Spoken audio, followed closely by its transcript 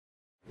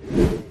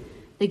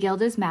The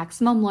Guild is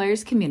Maximum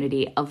Lawyers'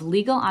 community of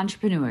legal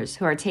entrepreneurs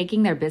who are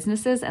taking their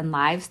businesses and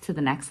lives to the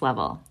next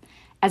level.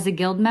 As a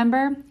Guild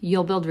member,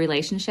 you'll build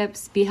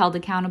relationships, be held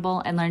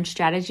accountable, and learn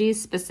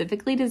strategies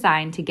specifically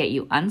designed to get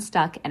you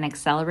unstuck and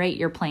accelerate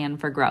your plan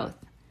for growth.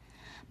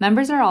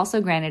 Members are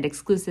also granted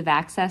exclusive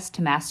access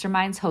to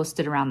masterminds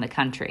hosted around the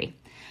country.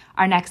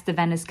 Our next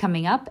event is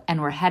coming up, and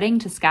we're heading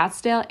to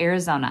Scottsdale,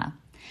 Arizona.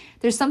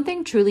 There's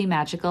something truly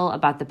magical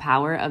about the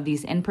power of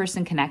these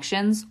in-person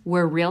connections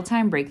where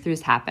real-time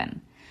breakthroughs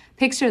happen.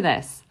 Picture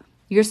this.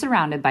 You're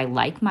surrounded by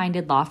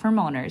like-minded law firm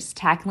owners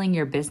tackling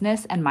your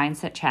business and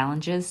mindset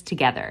challenges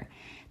together.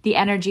 The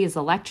energy is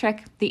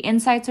electric, the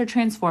insights are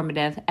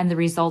transformative, and the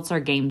results are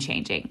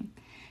game-changing.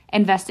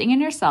 Investing in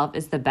yourself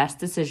is the best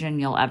decision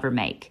you'll ever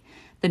make.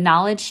 The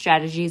knowledge,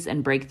 strategies,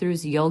 and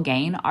breakthroughs you'll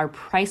gain are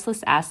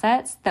priceless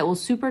assets that will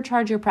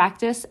supercharge your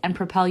practice and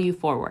propel you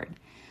forward.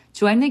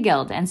 Join the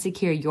Guild and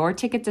secure your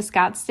ticket to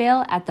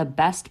Scottsdale at the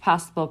best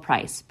possible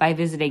price by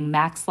visiting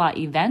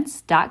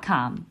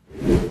maxlawevents.com.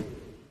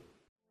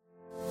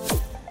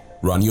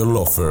 Run your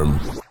law firm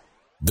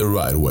the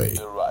right way.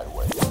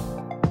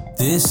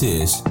 This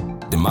is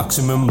the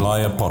Maximum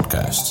Lawyer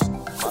Podcast.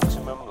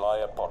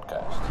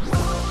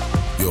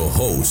 Your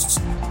hosts,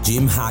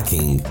 Jim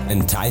Hacking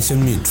and Tyson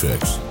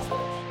Mutrux.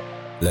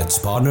 Let's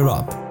partner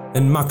up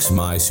and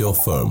maximize your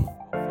firm.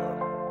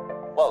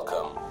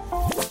 Welcome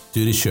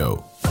to the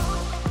show.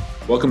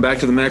 Welcome back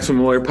to the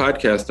Maximum Lawyer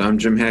Podcast. I'm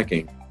Jim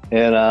Hacking.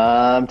 And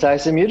I'm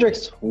Tyson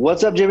Mutrux.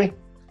 What's up, Jimmy?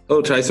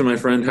 Hello, Tyson, my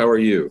friend. How are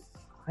you?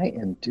 I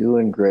am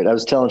doing great. I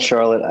was telling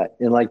Charlotte,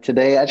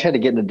 today I tried to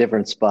get in a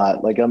different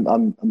spot.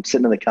 I'm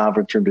sitting in the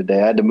conference room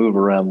today. I had to move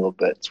around a little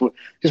bit. It's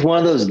just one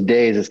of those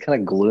days. It's kind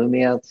of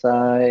gloomy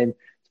outside.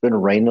 It's been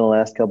raining the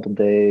last couple of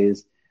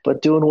days,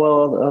 but doing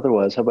well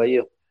otherwise. How about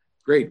you?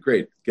 Great.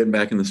 Getting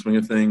back in the swing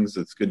of things.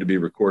 It's good to be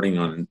recording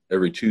on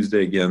every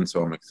Tuesday again,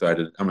 so I'm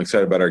excited. I'm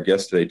excited about our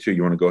guest today, too.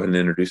 You want to go ahead and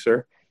introduce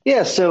her?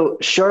 Yeah, so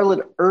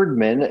Charlotte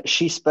Erdmann,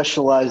 she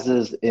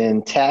specializes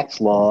in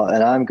tax law,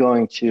 and I'm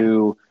going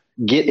to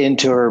get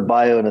into her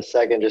bio in a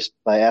second just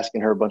by asking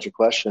her a bunch of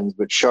questions.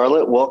 But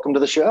Charlotte, welcome to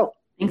the show.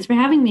 Thanks for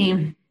having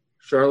me.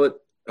 Charlotte,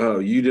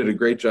 you did a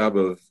great job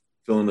of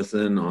filling us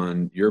in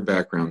on your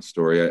background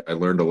story. I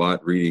learned a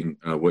lot reading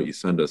what you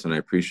sent us, and I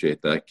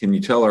appreciate that. Can you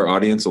tell our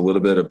audience a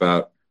little bit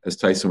about, as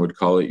Tyson would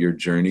call it, your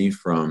journey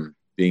from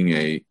being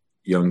a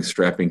young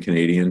strapping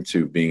Canadian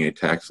to being a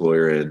tax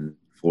lawyer in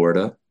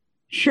Florida?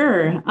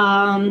 Sure.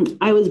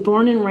 I was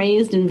born and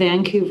raised in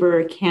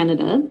Vancouver,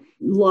 Canada.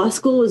 Law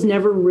school was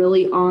never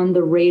really on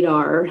the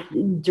radar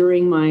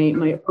during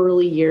my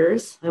early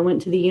years. I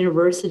went to the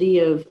University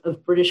of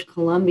British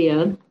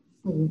Columbia.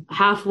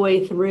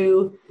 Halfway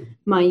through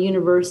my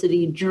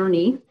university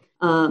journey,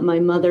 my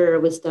mother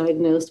was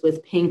diagnosed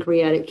with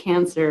pancreatic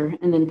cancer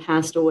and then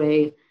passed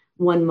away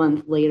 1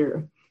 month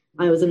later.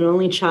 I was an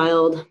only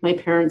child. My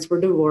parents were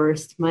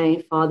divorced.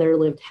 My father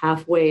lived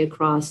halfway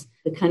across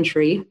the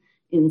country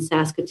in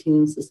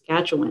Saskatoon,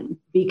 Saskatchewan.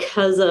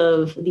 Because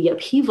of the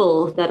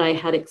upheaval that I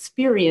had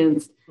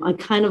experienced, I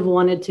kind of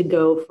wanted to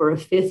go for a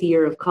 5th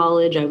year of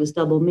college. I was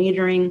double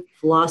majoring,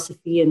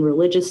 philosophy and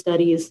religious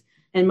studies.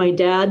 And my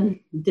dad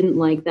didn't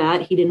like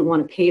that. He didn't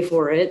want to pay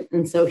for it.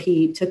 And so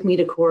he took me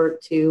to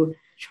court to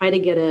try to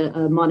get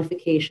a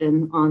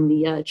modification on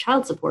the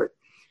child support.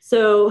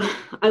 So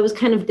I was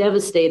kind of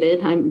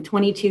devastated. I'm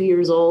 22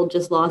 years old,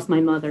 just lost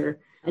my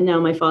mother, and now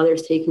my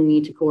father's taking me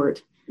to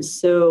court.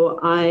 So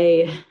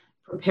I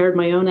prepared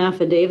my own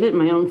affidavit,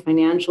 my own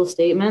financial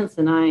statements,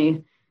 and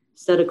I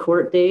set a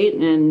court date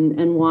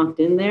and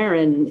walked in there,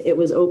 and it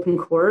was open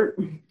court,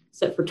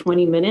 set for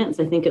 20 minutes.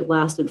 I think it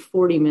lasted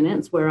 40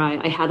 minutes where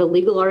I had a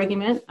legal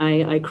argument.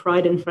 I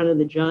cried in front of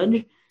the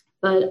judge,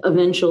 but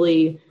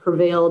eventually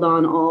prevailed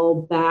on all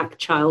back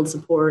child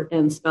support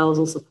and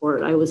spousal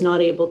support. I was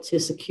not able to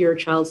secure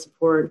child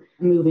support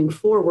moving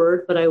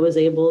forward, but I was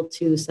able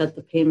to set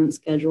the payment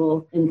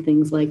schedule and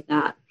things like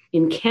that.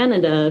 In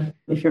Canada,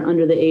 if you're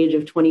under the age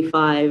of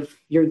 25,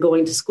 you're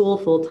going to school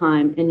full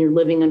time and you're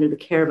living under the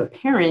care of a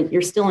parent,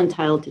 you're still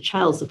entitled to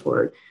child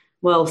support.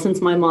 Well,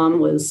 since my mom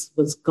was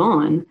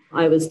gone,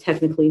 I was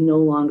technically no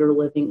longer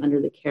living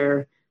under the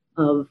care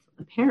of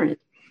a parent.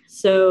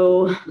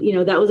 So,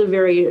 that was a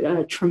very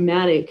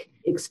traumatic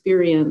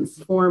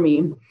experience for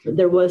me.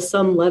 There was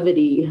some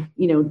levity,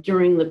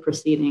 during the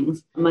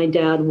proceedings. My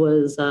dad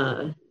was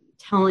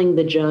telling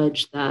the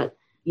judge that,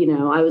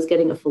 I was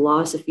getting a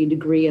philosophy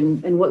degree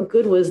and what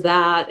good was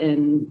that?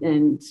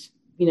 And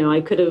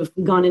I could have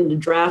gone into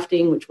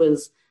drafting, which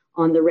was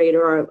on the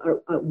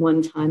radar at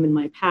one time in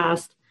my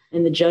past.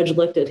 And the judge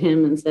looked at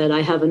him and said,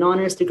 I have an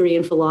honors degree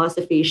in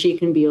philosophy. She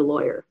can be a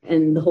lawyer.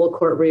 And the whole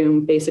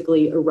courtroom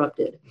basically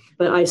erupted.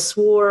 But I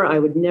swore I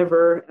would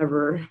never,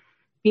 ever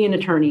be an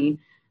attorney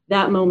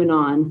that moment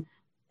on.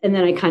 And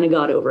then I kind of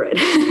got over it.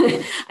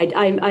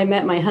 I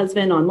met my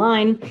husband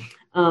online,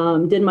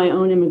 did my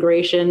own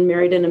immigration,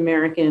 married an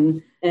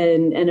American.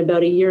 And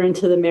about a year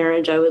into the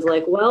marriage, I was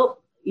like, well,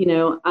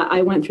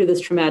 I went through this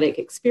traumatic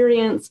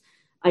experience.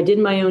 I did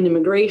my own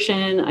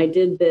immigration. I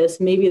did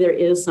this. Maybe there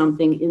is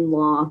something in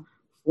law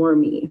for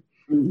me.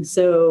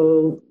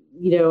 So,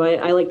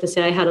 I like to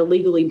say I had a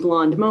legally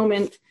blonde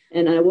moment,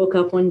 and I woke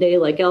up one day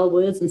like Elle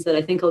Woods and said,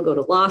 I think I'll go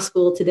to law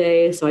school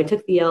today. So I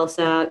took the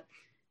LSAT,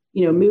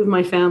 moved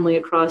my family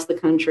across the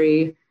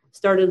country,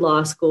 started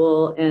law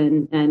school,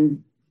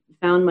 and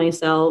found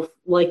myself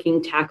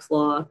liking tax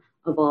law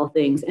of all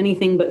things,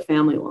 anything but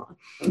family law.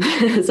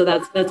 So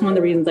that's one of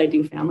the reasons I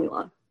do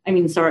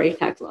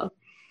tax law.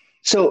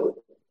 So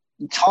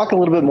talk a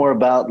little bit more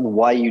about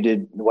why you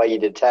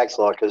did tax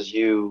law, because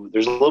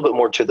there's a little bit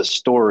more to the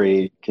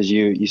story, because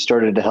you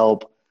started to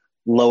help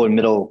low and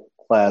middle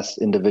class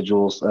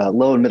individuals,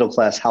 low and middle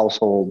class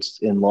households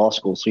in law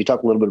school. So you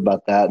talk a little bit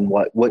about that and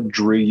what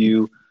drew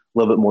you a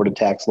little bit more to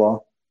tax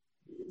law.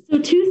 So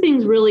two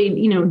things really,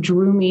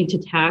 drew me to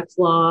tax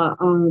law.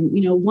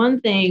 One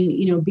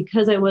thing,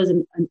 because I was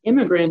an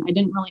immigrant, I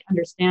didn't really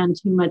understand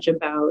too much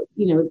about,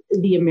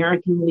 the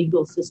American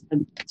legal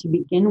system to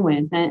begin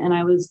with. And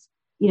I was,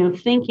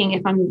 thinking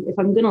if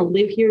I'm going to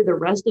live here the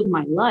rest of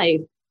my life,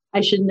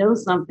 I should know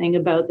something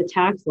about the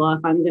tax law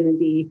if I'm going to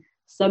be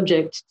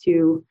subject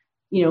to,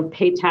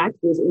 pay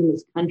taxes in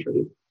this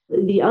country.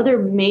 The other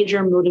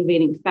major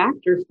motivating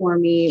factor for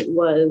me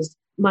was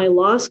my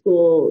law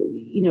school,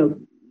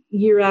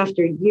 year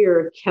after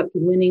year kept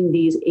winning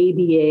these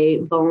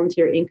ABA,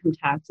 Volunteer Income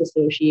Tax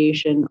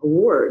Association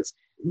awards.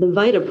 The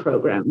VITA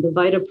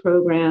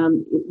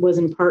program is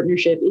in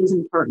partnership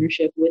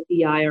with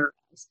the IRS.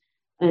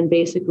 And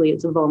basically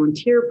it's a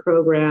volunteer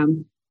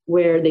program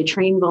where they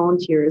train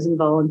volunteers, and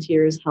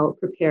volunteers help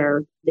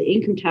prepare the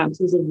income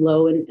taxes of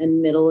low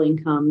and middle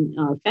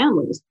income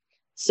families.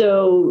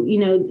 So,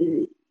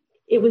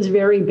 it was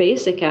very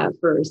basic at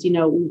first,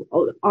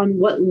 on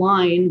what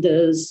line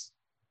does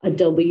a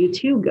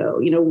W-2 go?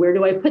 Where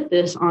do I put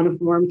this on a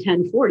form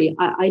 1040?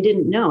 I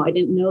didn't know. I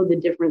didn't know the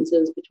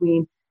differences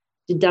between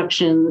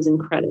deductions and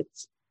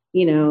credits,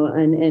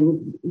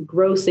 and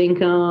gross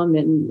income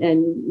and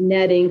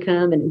net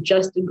income and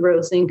adjusted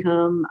gross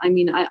income.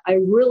 I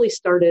really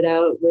started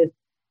out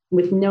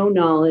with no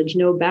knowledge,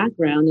 no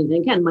background. And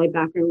again, my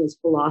background was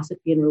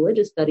philosophy and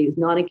religious studies,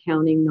 not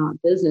accounting,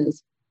 not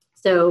business.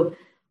 So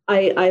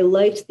I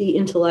liked the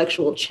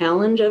intellectual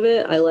challenge of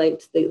it. I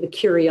liked the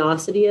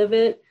curiosity of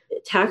it.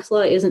 Tax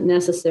law isn't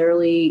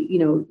necessarily,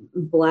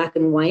 black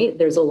and white.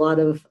 There's a lot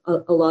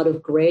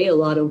of gray, a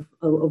lot of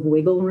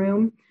wiggle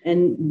room.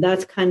 And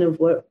that's kind of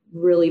what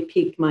really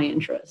piqued my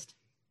interest.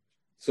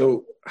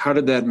 So how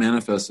did that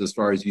manifest as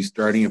far as you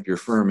starting up your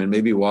firm? And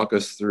maybe walk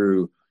us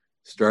through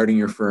starting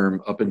your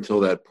firm up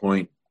until that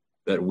point,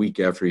 that week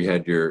after you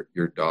had your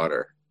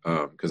daughter.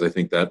 Because I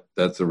think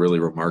that's a really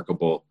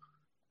remarkable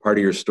part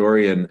of your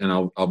story. And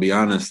I'll be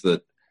honest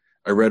that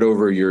I read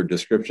over your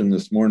description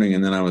this morning,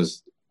 and then I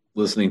was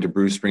listening to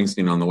Bruce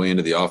Springsteen on the way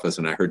into the office,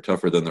 and I heard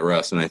tougher than the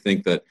rest. And I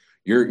think that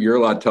you're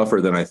a lot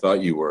tougher than I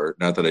thought you were.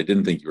 Not that I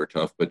didn't think you were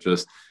tough, but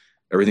just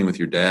everything with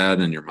your dad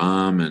and your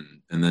mom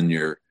and then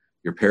your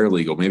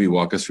paralegal. Maybe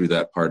walk us through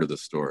that part of the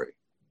story.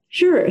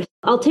 Sure.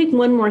 I'll take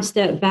one more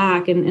step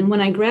back. And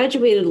when I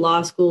graduated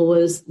law school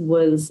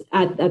was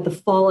at the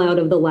fallout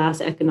of the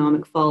last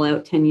economic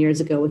fallout 10 years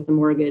ago with the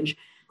mortgage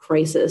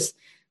crisis.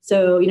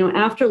 So,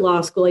 after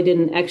law school, I did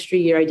an extra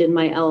year. I did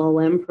my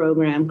LLM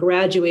program,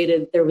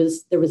 graduated. There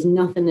was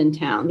nothing in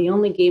town. The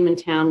only game in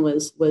town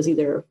was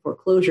either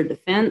foreclosure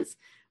defense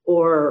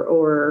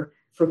or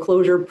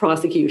foreclosure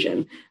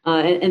prosecution.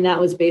 And that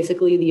was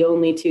basically the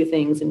only two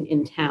things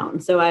in town.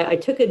 So I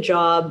took a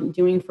job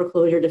doing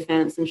foreclosure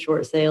defense and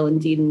short sale and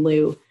deed in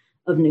lieu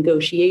of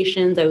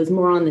negotiations. I was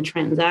more on the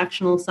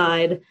transactional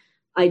side.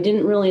 I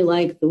didn't really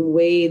like the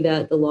way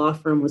that the law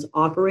firm was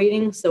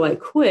operating. So I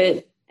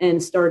quit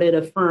and started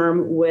a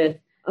firm with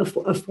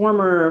a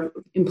former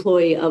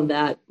employee of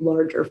that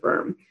larger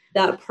firm.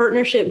 That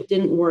partnership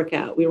didn't work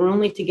out. We were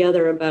only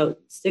together about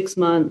 6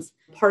 months.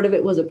 Part of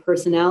it was a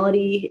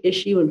personality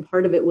issue and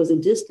part of it was a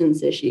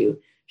distance issue.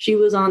 She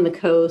was on the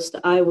coast.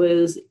 I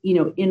was,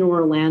 in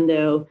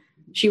Orlando.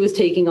 She was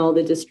taking all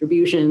the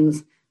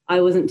distributions.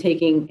 I wasn't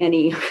taking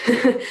any.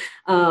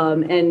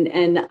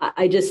 And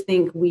I just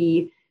think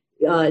we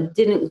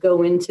didn't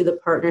go into the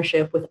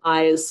partnership with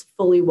eyes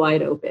fully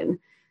wide open.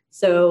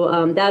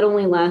 So that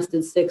only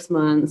lasted 6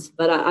 months,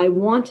 but I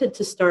wanted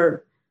to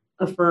start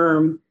a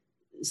firm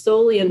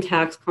solely in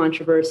tax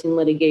controversy and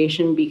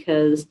litigation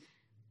because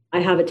I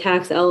have a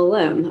tax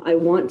LLM. I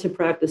want to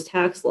practice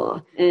tax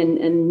law,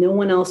 and no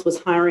one else was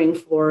hiring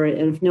for it.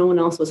 And if no one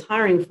else was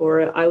hiring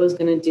for it, I was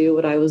going to do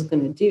what I was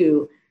going to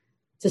do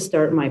to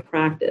start my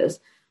practice.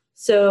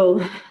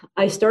 So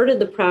I started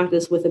the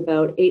practice with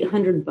about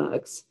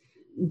 $800.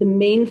 The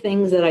main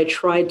things that I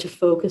tried to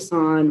focus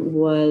on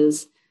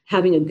was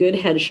having a good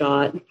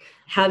headshot,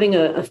 having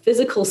a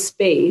physical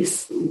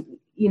space,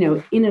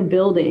 in a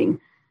building,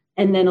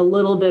 and then a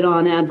little bit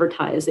on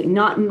advertising.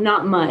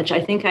 Not much.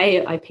 I think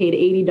I paid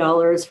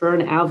 $80 for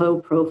an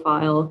Avo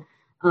profile.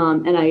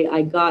 And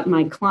I got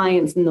my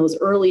clients in those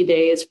early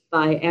days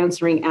by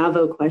answering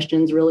Avo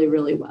questions really,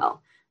 really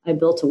well. I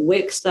built a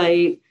Wix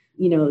site.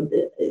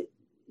 The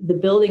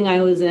building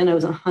I was in, I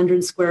was a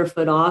 100 square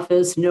foot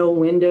office, no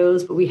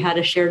windows, but we had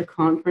a shared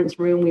conference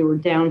room. We were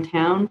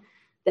downtown.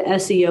 the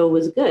SEO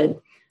was good.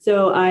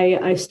 So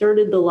I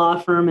started the law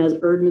firm as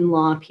Erdmann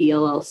Law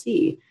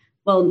PLLC.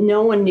 Well,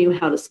 no one knew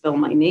how to spell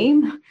my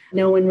name.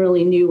 No one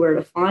really knew where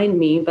to find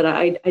me, but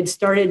I'd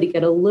started to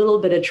get a little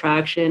bit of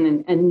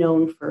traction and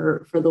known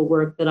for the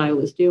work that I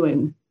was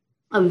doing.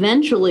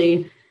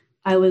 Eventually,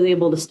 I was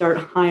able to start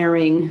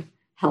hiring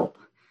help.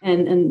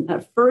 And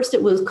at first,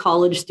 it was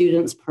college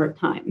students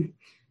part-time.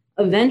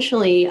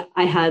 Eventually,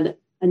 I had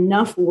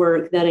enough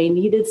work that I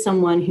needed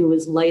someone who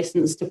was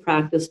licensed to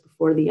practice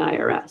before the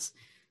IRS.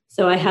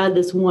 So I had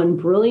this one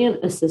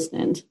brilliant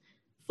assistant,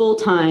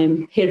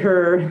 full-time, paid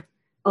her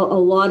a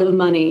lot of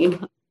money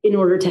in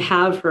order to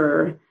have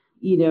her,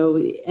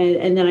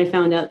 and then I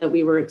found out that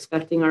we were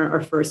expecting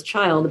our first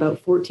child about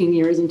 14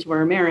 years into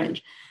our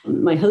marriage,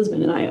 my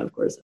husband and I, of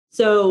course.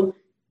 So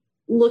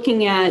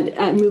looking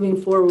at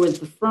moving forward with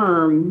the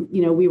firm,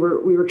 we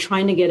were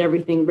trying to get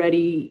everything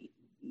ready,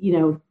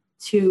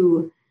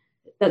 to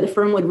that the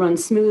firm would run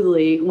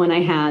smoothly when I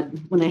had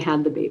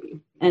the baby.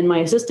 And my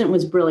assistant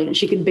was brilliant.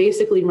 She could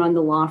basically run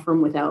the law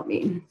firm without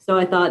me. So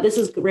I thought, this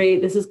is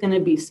great. This is going to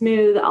be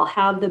smooth. I'll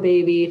have the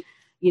baby.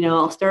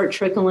 I'll start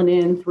trickling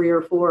in 3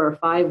 or 4 or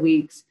 5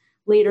 weeks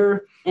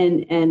later.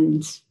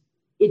 And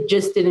it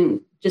just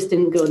didn't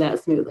go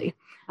that smoothly.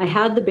 I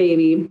had the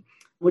baby,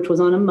 which was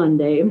on a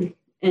Monday,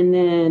 and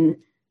then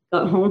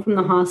got home from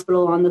the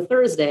hospital on the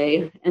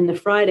Thursday. And the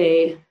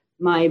Friday,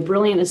 my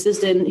brilliant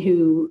assistant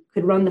who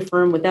could run the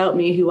firm without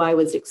me, who I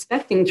was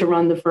expecting to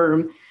run the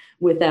firm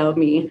without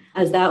me,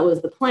 as that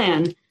was the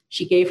plan,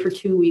 she gave her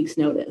 2 weeks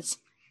notice.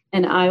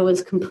 And I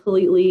was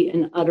completely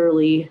and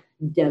utterly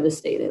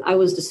devastated. I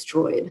was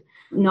destroyed.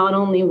 Not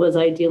only was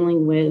I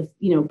dealing with,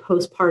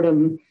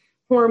 postpartum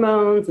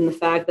hormones and the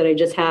fact that I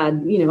just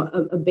had,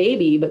 a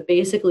baby, but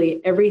basically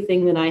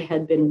everything that I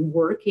had been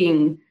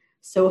working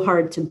so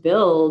hard to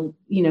build,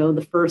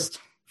 the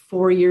first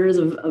 4 years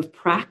of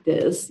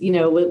practice,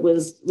 it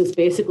was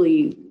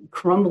basically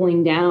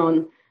crumbling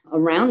down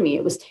around me.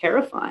 It was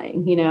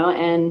terrifying,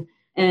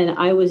 and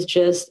I was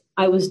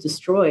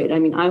destroyed. I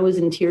mean, I was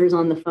in tears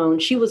on the phone.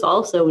 She was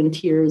also in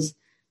tears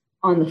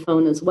on the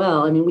phone as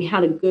well. I mean, we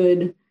had a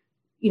good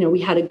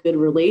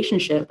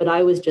relationship, but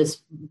I was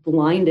just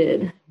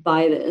blinded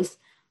by this.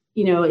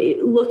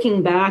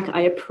 Looking back,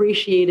 I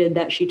appreciated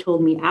that she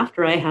told me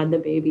after I had the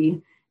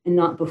baby and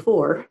not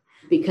before,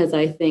 because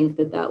I think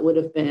that would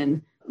have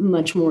been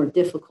much more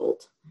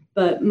difficult.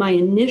 But my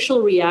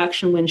initial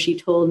reaction when she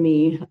told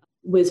me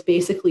was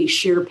basically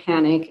sheer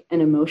panic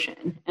and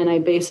emotion. And I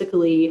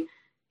basically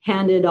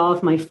handed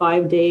off my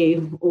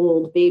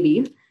 5-day-old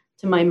baby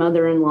to my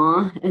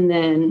mother-in-law and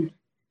then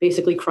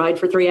basically cried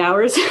for 3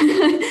 hours.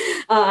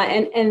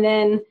 and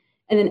then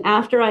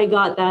after I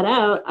got that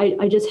out,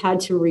 I just had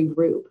to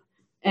regroup.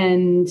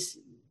 And,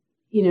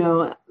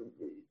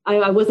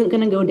 I wasn't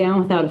going to go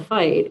down without a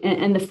fight.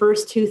 And the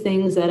first 2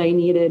 things that I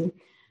needed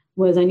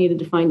was I needed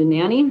to find a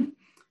nanny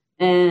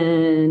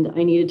and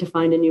I needed to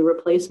find a new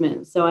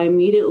replacement. So I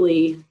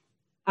immediately,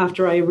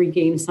 after I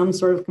regained some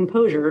sort of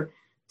composure,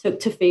 took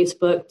to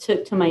Facebook,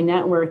 took to my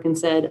network and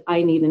said,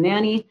 I need a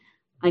nanny,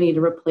 I need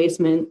a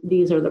replacement.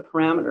 These are the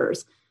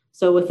parameters.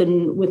 So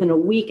within a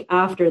week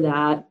after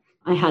that,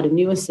 I had a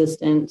new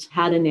assistant,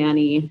 had a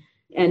nanny.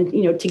 And,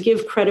 to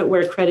give credit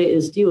where credit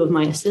is due of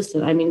my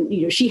assistant, I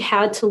mean, she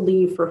had to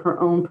leave for her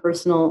own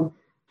personal,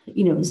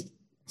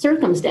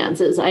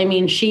 circumstances. I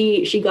mean,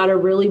 she got a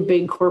really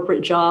big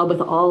corporate job with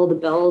all the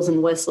bells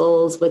and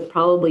whistles, with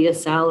probably a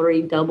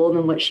salary double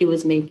than what she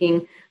was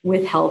making,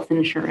 with health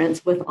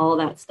insurance, with all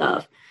that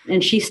stuff.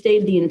 And she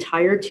stayed the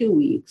entire 2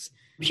 weeks.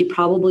 She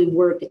probably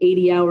worked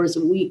 80 hours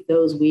a week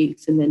those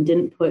weeks and then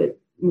didn't put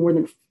more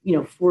than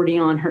 40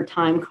 on her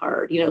time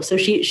card. So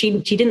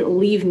she didn't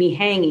leave me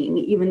hanging,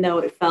 even though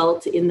it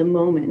felt in the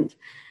moment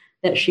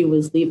that she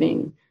was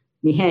leaving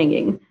me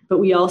hanging. But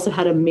we also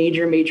had a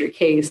major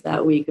case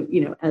that week,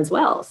 as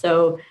well.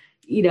 So,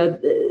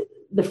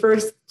 the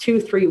first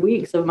 2-3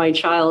 weeks of my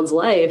child's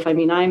life, I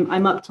mean,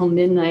 I'm up till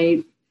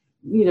midnight,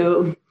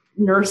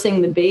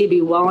 nursing the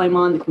baby while I'm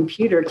on the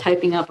computer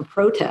typing up a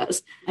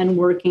protest and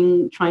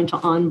working, trying to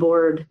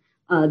onboard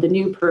the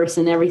new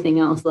person, everything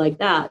else like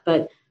that.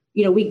 But,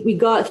 we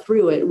got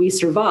through it. We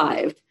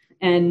survived.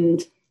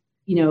 And,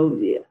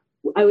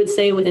 I would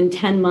say within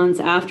 10 months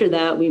after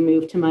that, we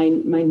moved to my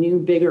new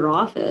bigger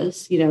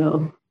office,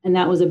 and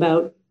that was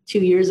about 2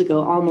 years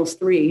ago, almost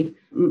 3.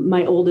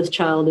 My oldest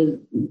child is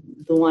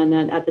the one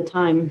that at the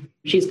time,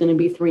 she's going to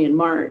be 3 in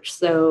March.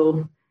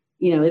 So,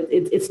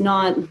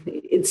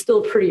 it's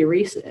still pretty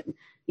recent.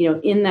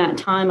 In that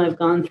time, I've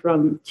gone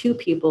from 2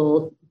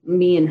 people,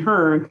 me and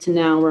her, to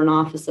now we're an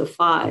office of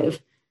 5.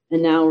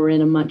 And now we're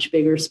in a much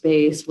bigger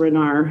space. We're in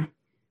our,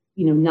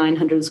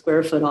 900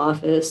 square foot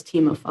office,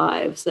 team of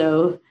 5.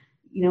 So,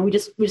 we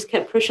just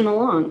kept pushing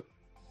along.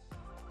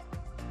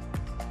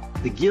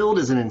 The Guild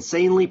is an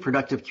insanely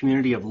productive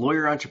community of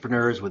lawyer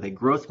entrepreneurs with a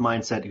growth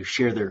mindset who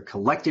share their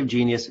collective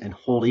genius and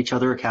hold each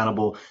other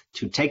accountable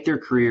to take their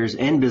careers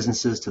and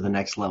businesses to the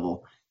next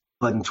level.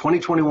 But in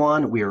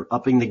 2021, we are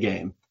upping the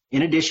game.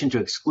 In addition to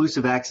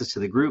exclusive access to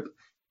the group,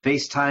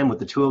 FaceTime with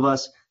the 2 of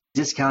us,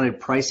 discounted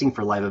pricing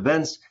for live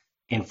events,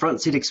 and front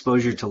seat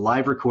exposure to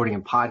live recording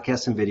and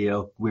podcasts and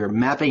video, we are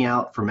mapping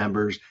out for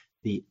members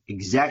the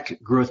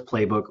exact growth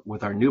playbook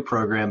with our new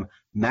program,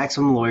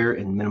 Maximum Lawyer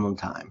in Minimum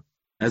Time.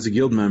 As a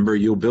Guild member,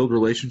 you'll build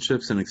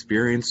relationships and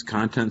experience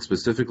content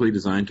specifically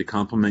designed to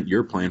complement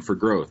your plan for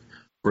growth.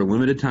 For a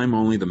limited time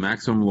only, the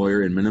Maximum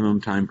Lawyer in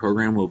Minimum Time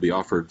program will be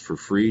offered for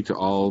free to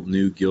all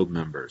new Guild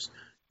members.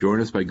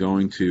 Join us by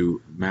going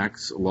to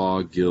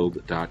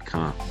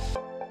maxlawguild.com.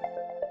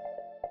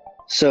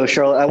 So,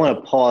 Charlotte, I want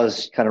to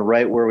pause kind of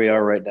right where we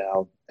are right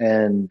now.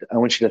 And I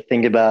want you to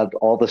think about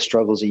all the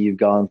struggles that you've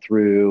gone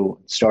through,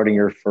 starting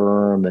your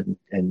firm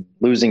and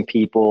losing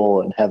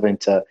people and having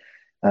to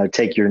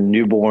take your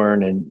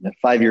newborn and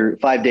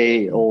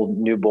 5-day-old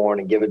newborn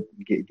and give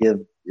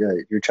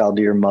your child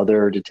to your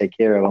mother to take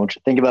care of. I want you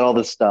to think about all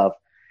this stuff.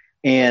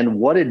 And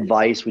what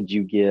advice would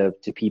you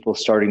give to people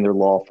starting their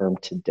law firm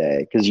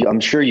today? Because I'm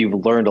sure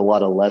you've learned a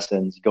lot of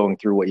lessons going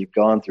through what you've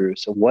gone through.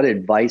 So what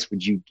advice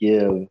would you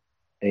give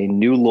a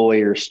new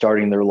lawyer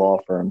starting their law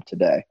firm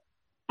today?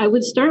 I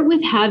would start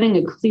with having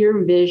a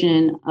clear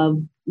vision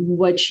of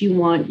what you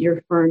want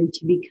your firm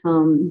to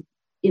become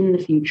in the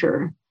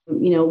future.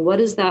 What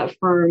does that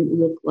firm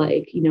look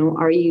like?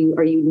 Are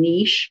you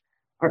niche?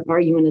 Are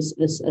you in a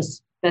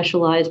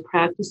specialized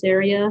practice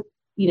area?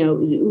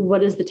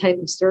 What is the type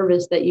of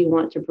service that you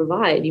want to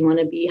provide? You want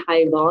to be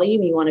high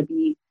volume? You want to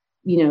be,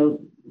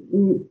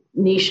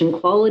 niche in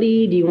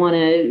quality? Do you want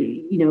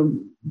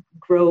to,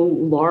 grow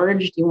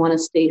large? Do you want to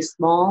stay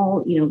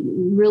small?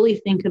 Really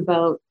think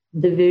about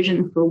the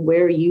vision for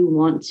where you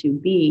want to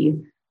be,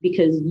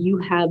 because you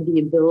have the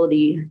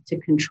ability to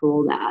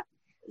control that.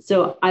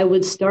 So I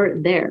would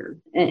start there.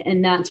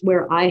 And that's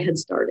where I had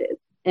started.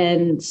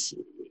 And,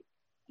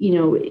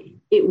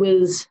 it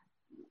was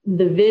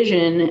the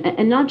vision,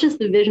 and not just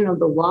the vision of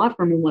the law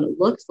firm and what it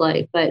looks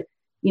like, but,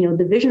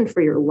 the vision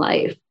for your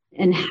life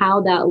and how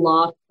that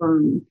law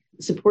firm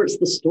supports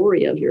the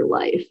story of your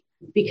life.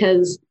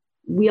 Because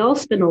we all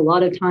spend a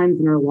lot of time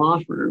in our law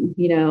firm,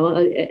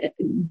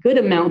 good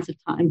amounts of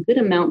time, good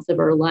amounts of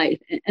our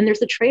life. And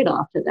there's a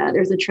trade-off to that.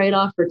 There's a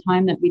trade-off for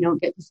time that we don't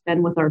get to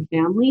spend with our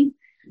family.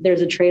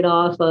 There's a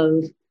trade-off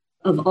of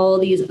all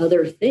these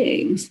other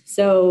things.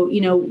 So,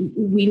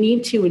 we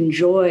need to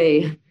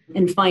enjoy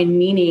and find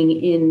meaning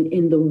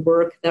in the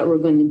work that we're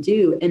going to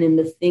do and in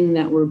the thing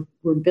that we're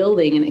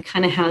building. And it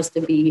kind of has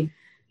to be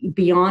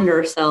beyond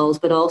ourselves,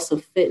 but also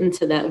fit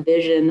into that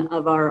vision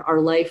of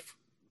our life,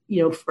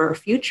 for our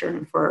future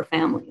and for our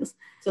families.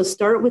 So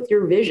start with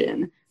your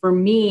vision. For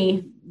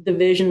me, the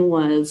vision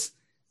was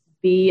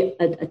be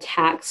a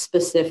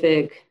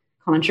tax-specific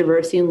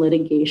controversy and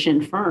litigation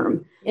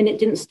firm. And it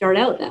didn't start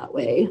out that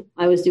way.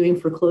 I was doing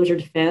foreclosure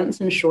defense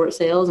and short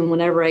sales and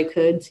whatever I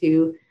could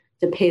to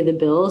pay the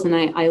bills. And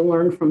I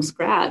learned from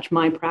scratch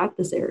my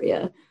practice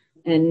area.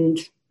 And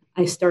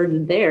I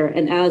started there.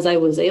 And as I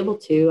was able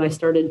to, I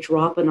started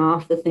dropping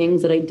off the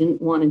things that I didn't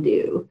want to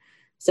do.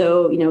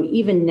 So,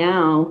 even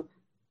now,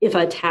 if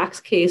a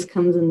tax case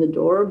comes in the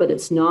door, but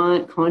it's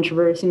not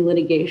controversy and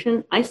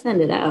litigation, I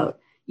send it out.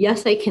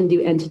 Yes, I can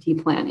do entity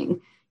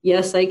planning.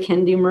 Yes, I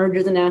can do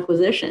mergers and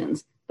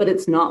acquisitions, but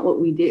it's not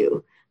what we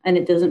do. And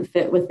it doesn't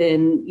fit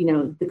within,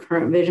 the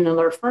current vision of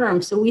our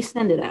firm. So we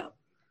send it out.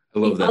 I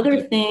love that. The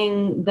other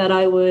thing that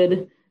I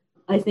would,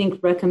 I think,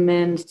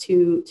 recommend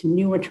to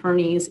new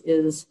attorneys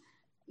is,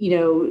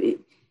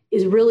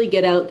 is really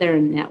get out there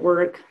and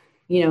network,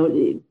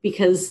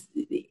 because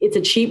it's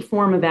a cheap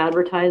form of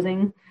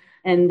advertising.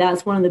 And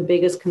that's one of the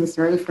biggest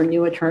concerns for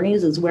new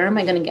attorneys is, where am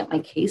I going to get my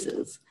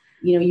cases?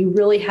 You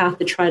really have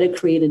to try to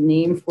create a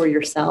name for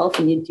yourself,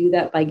 and you do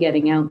that by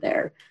getting out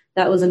there.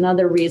 That was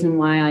another reason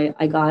why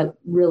I got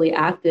really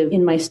active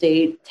in my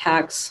state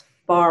tax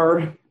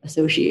bar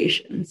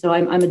association. So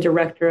I'm a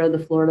director of the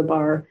Florida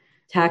Bar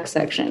tax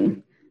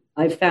section.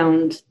 I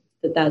found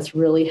that that's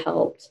really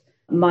helped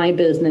my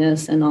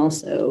business and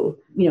also,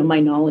 my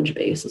knowledge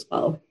base as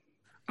well.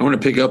 I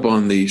want to pick up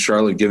on the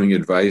Charlotte giving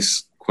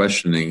advice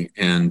questioning.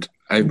 And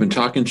I've been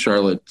talking,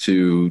 Charlotte,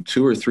 to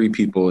 2 or 3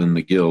 people in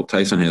the Guild.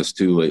 Tyson has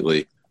 2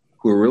 lately,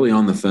 who are really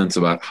on the fence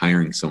about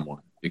hiring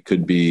someone. It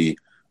could be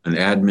an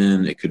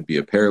admin, it could be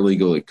a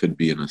paralegal, it could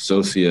be an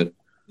associate.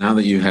 Now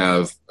that you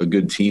have a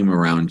good team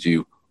around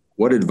you,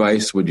 what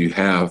advice would you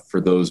have for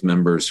those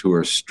members who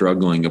are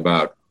struggling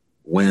about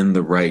when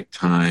the right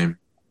time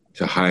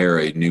to hire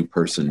a new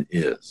person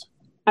is?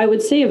 I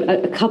would say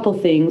a couple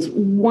things.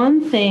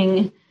 One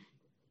thing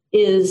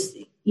is,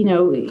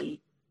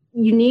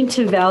 you need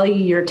to value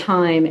your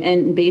time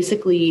and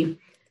basically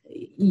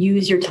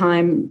use your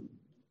time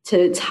to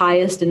its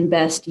highest and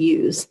best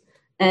use.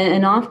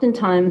 And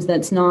oftentimes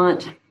that's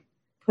not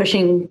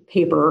pushing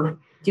paper,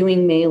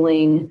 doing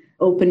mailing,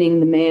 opening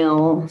the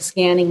mail,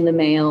 scanning the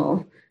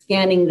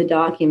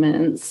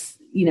documents,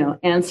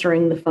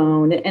 answering the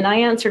phone. And I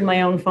answered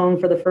my own phone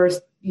for the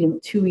first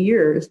 2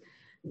 years,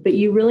 but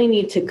you really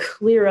need to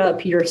clear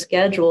up your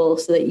schedule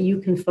so that you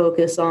can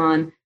focus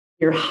on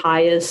your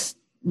highest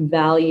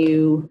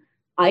value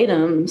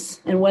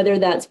items, and whether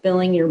that's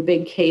billing your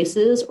big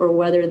cases or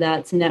whether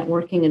that's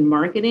networking and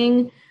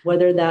marketing,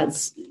 whether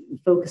that's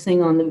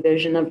focusing on the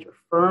vision of your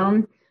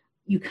firm,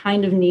 you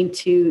kind of need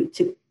to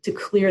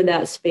clear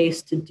that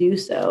space to do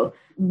so.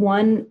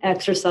 One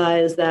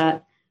exercise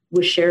that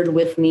was shared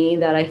with me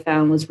that I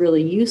found was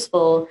really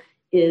useful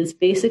is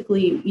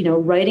basically,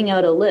 writing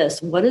out a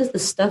list. What is the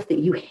stuff that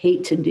you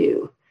hate to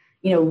do?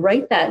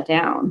 Write that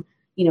down.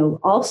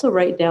 Also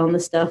write down the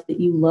stuff that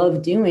you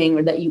love doing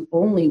or that you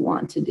only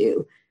want to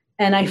do.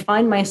 And I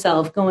find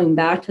myself going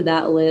back to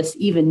that list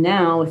even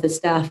now with a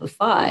staff of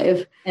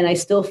 5, and I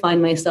still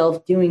find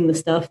myself doing the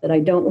stuff that I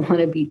don't want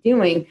to be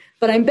doing,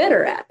 but I'm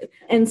better at it.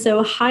 And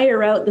so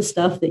hire out the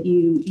stuff that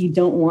you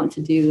don't want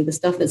to do, the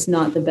stuff that's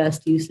not the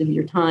best use of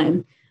your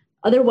time.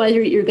 Otherwise,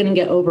 you're going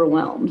to get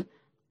overwhelmed.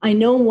 I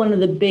know one of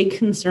the big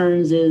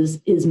concerns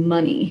is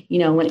money.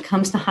 When it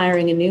comes to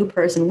hiring a new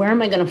person, where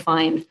am I going to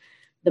find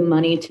the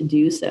money to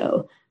do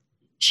so?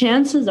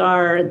 Chances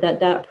are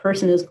that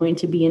person is going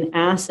to be an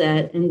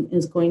asset and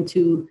is going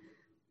to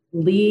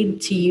lead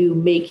to you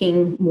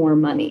making more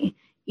money,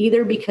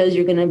 either because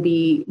you're going to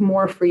be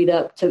more freed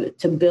up to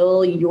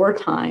bill your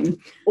time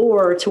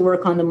or to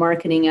work on the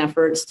marketing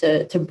efforts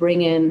to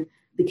bring in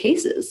the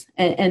cases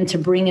and to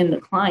bring in the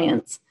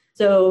clients.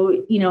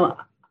 So,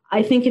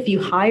 I think if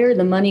you hire,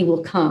 the money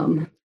will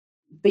come,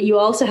 but you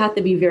also have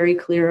to be very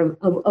clear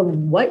of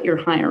what you're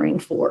hiring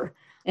for.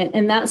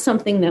 And that's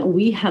something that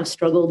we have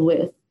struggled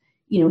with,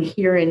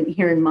 here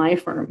in my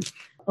firm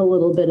a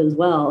little bit as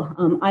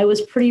well. I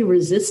was pretty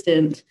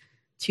resistant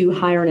to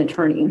hire an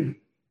attorney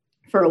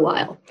for a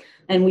while,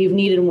 and we've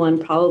needed one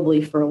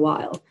probably for a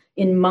while.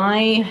 In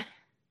my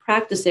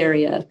practice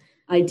area,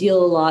 I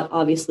deal a lot,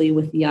 obviously,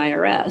 with the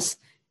IRS,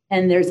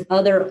 and there's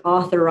other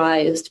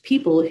authorized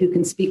people who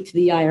can speak to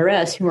the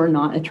IRS who are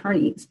not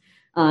attorneys.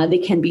 They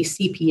can be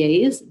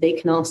CPAs. They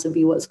can also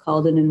be what's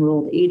called an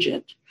enrolled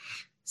agent.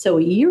 So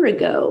a year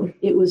ago,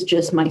 it was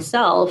just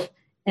myself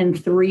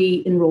and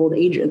 3 enrolled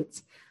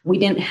agents. We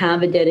didn't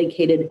have a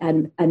dedicated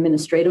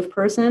administrative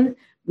person.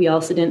 We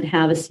also didn't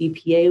have a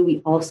CPA.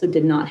 We also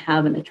did not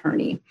have an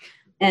attorney.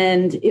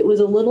 And it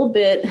was a little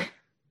bit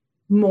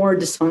more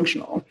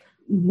dysfunctional.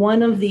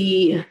 One of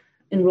the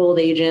enrolled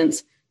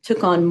agents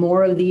took on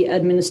more of the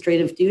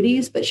administrative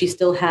duties, but she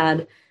still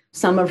had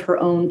some of her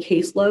own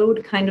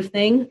caseload kind of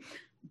thing.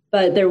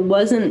 But there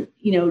wasn't,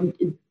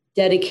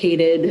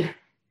 dedicated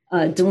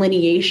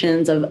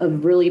delineations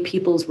of really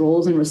people's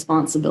roles and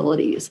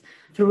responsibilities.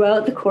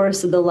 Throughout the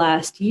course of the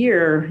last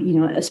year,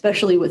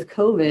 especially with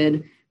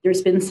COVID,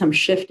 there's been some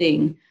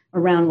shifting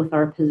around with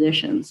our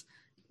positions.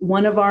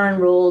 One of our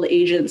enrolled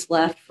agents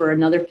left for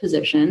another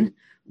position.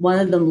 One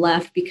of them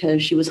left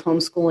because she was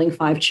homeschooling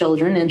 5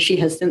 children, and she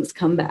has since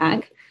come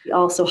back. We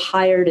also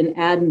hired an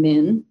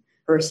admin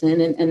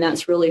person, and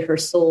that's really her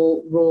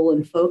sole role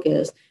and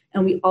focus.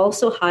 And we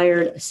also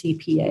hired a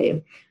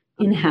CPA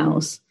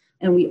in-house,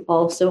 and we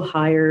also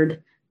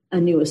hired a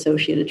new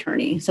associate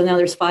attorney. So now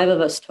there's 5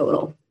 of us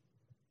total.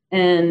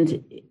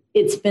 And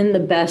it's been the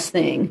best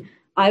thing.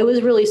 I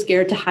was really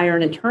scared to hire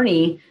an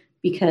attorney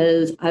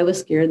because I was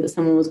scared that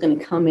someone was going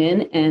to come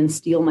in and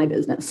steal my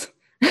business.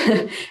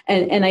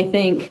 and I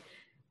think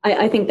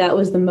that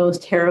was the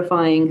most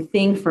terrifying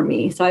thing for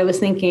me. So I was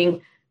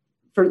thinking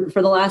for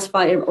the last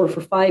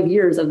 5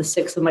 years of the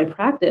 6 of my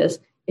practice,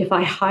 if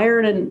I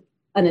hired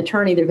an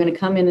attorney, they're going to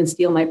come in and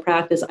steal my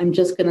practice. I'm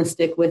just going to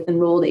stick with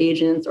enrolled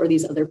agents or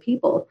these other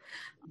people.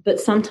 But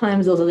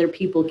sometimes those other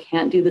people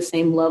can't do the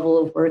same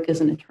level of work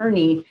as an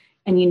attorney,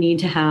 and you need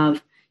to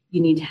have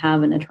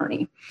an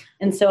attorney.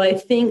 And so I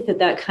think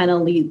that kind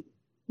of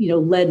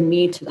led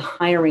me to the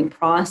hiring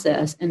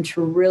process and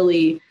to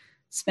really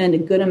spend a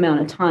good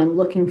amount of time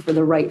looking for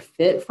the right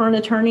fit for an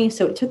attorney.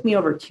 So it took me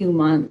over 2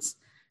 months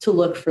to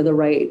look for the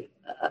right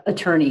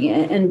attorney.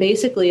 And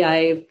basically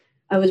I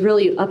was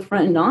really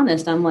upfront and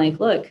honest. I'm like,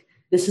 look,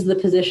 this is the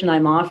position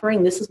I'm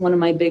offering. This is one of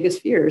my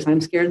biggest fears. I'm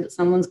scared that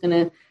someone's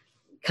going to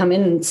come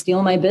in and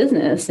steal my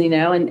business,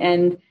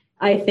 and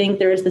I think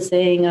there's the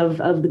saying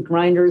of the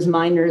grinders,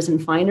 minders,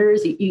 and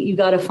finders. You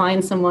got to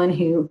find someone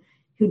who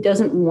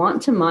doesn't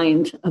want to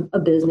mind a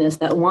business,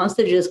 that wants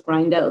to just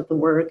grind out the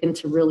work and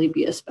to really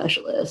be a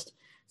specialist.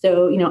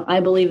 So, I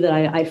believe that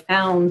I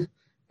found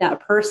that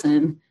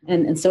person,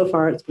 and so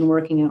far it's been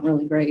working out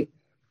really great.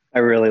 I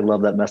really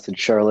love that message,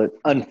 Charlotte.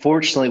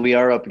 Unfortunately, we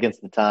are up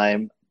against the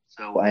time,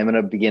 so I'm going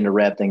to begin to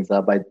wrap things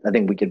up. I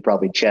think we could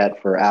probably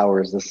chat for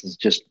hours. This is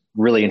just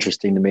really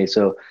interesting to me.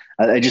 So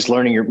just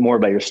learning more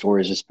about your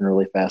story has just been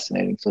really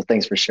fascinating. So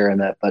thanks for sharing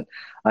that. But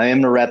I am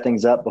going to wrap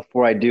things up.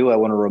 Before I do, I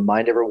want to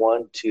remind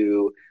everyone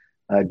to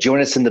join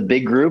us in the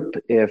big group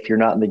if you're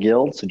not in the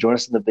guild. So join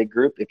us in the big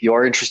group. If you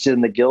are interested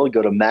in the guild,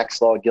 go to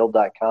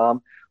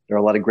maxlawguild.com. There are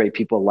a lot of great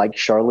people like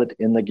Charlotte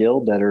in the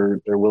guild they're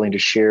willing to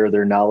share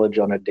their knowledge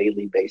on a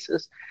daily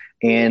basis.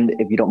 And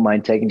if you don't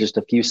mind taking just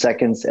a few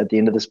seconds at the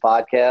end of this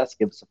podcast,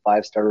 give us a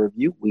 5-star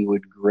review. We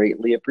would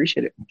greatly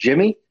appreciate it.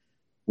 Jimmy,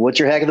 What's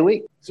your hack of the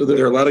week? So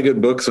there are a lot of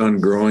good books on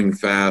growing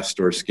fast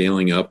or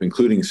scaling up,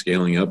 including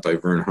Scaling Up by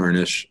Vern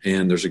Harnish.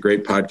 And there's a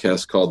great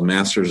podcast called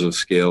Masters of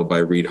Scale by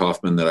Reid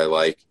Hoffman that I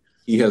like.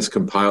 He has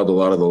compiled a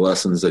lot of the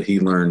lessons that he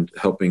learned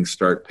helping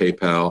start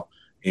PayPal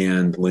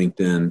and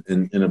LinkedIn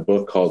in a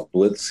book called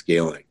Blitz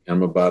Scaling.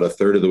 I'm about a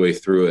third of the way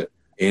through it.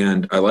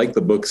 And I like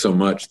the book so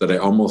much that I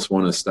almost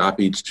want to stop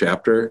each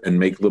chapter and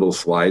make little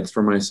slides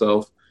for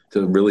myself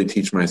to really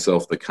teach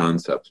myself the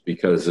concepts,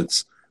 because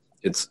it's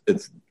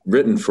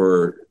written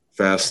for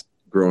fast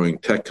growing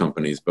tech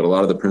companies, but a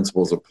lot of the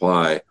principles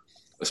apply,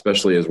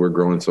 especially as we're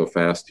growing so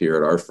fast here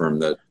at our firm,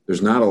 that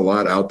there's not a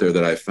lot out there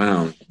that I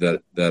found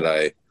that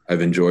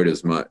I've enjoyed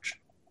as much.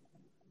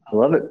 I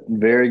love it.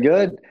 Very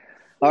good.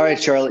 All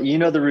right, Charlotte, you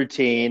know the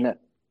routine.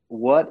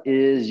 What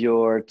is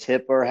your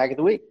tip or hack of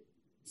the week?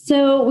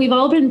 So we've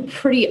all been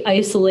pretty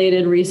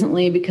isolated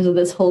recently because of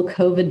this whole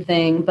COVID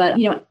thing. But,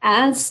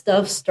 as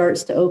stuff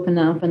starts to open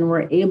up and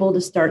we're able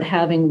to start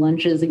having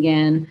lunches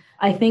again,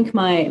 I think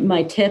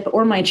my tip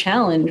or my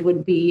challenge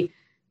would be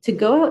to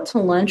go out to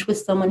lunch with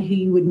someone who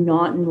you would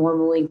not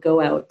normally go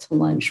out to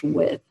lunch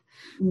with.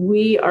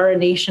 We are a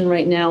nation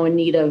right now in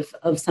need of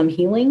some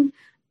healing,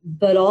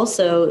 but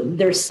also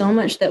there's so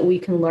much that we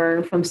can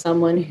learn from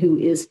someone who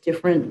is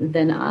different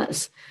than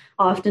us.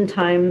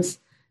 Oftentimes,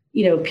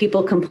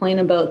 people complain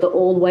about the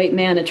old white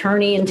man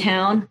attorney in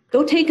town.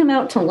 Go take him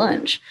out to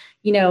lunch.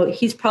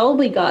 He's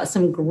probably got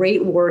some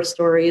great war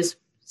stories,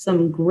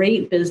 some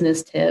great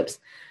business tips,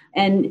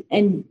 and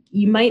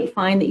you might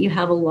find that you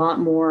have a lot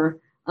more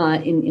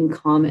in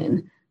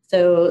common.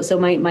 So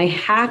my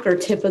hack or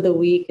tip of the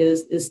week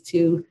is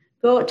to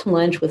go out to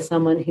lunch with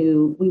someone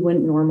who we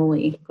wouldn't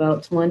normally go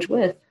out to lunch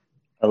with.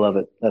 I love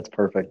it. That's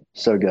perfect.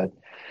 So good.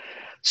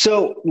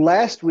 So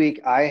last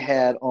week I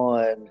had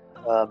on,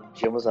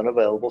 Jim was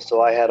unavailable,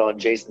 so I had on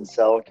Jason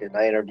Selk, and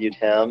I interviewed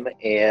him,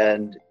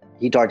 and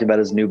he talked about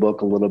his new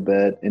book a little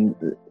bit, and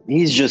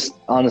he's just,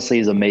 honestly,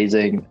 he's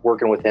amazing.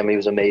 Working with him, he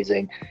was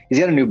amazing. He's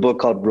got a new book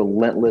called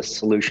Relentless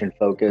Solution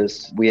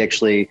Focus. We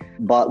actually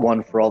bought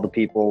one for all the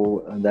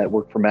people that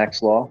work for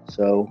Max Law,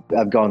 so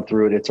I've gone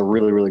through it. It's a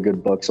really, really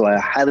good book, so I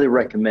highly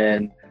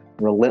recommend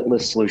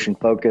Relentless Solution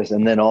Focus.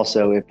 And then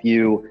also, if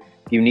you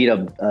need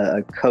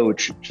a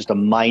coach, just a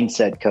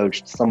mindset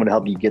coach, someone to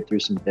help you get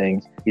through some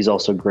things, he's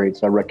also great.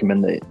 So I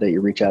recommend that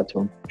you reach out to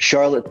him.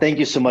 Charlotte, thank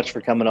you so much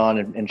for coming on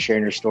and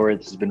sharing your story.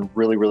 This has been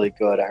really, really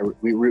good.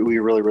 We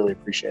really, really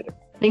appreciate it.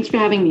 Thanks for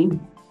having me.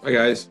 Bye,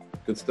 guys.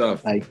 Good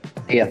stuff. Bye.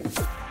 Yeah.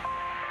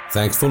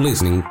 Thanks for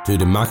listening to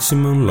the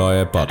Maximum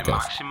Lawyer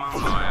Podcast.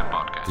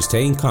 To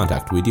stay in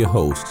contact with your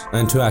hosts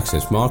and to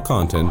access more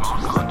content,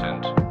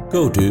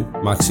 go to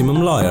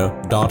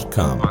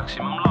MaximumLawyer.com.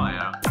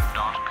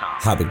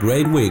 Have a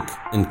great week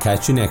and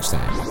catch you next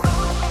time.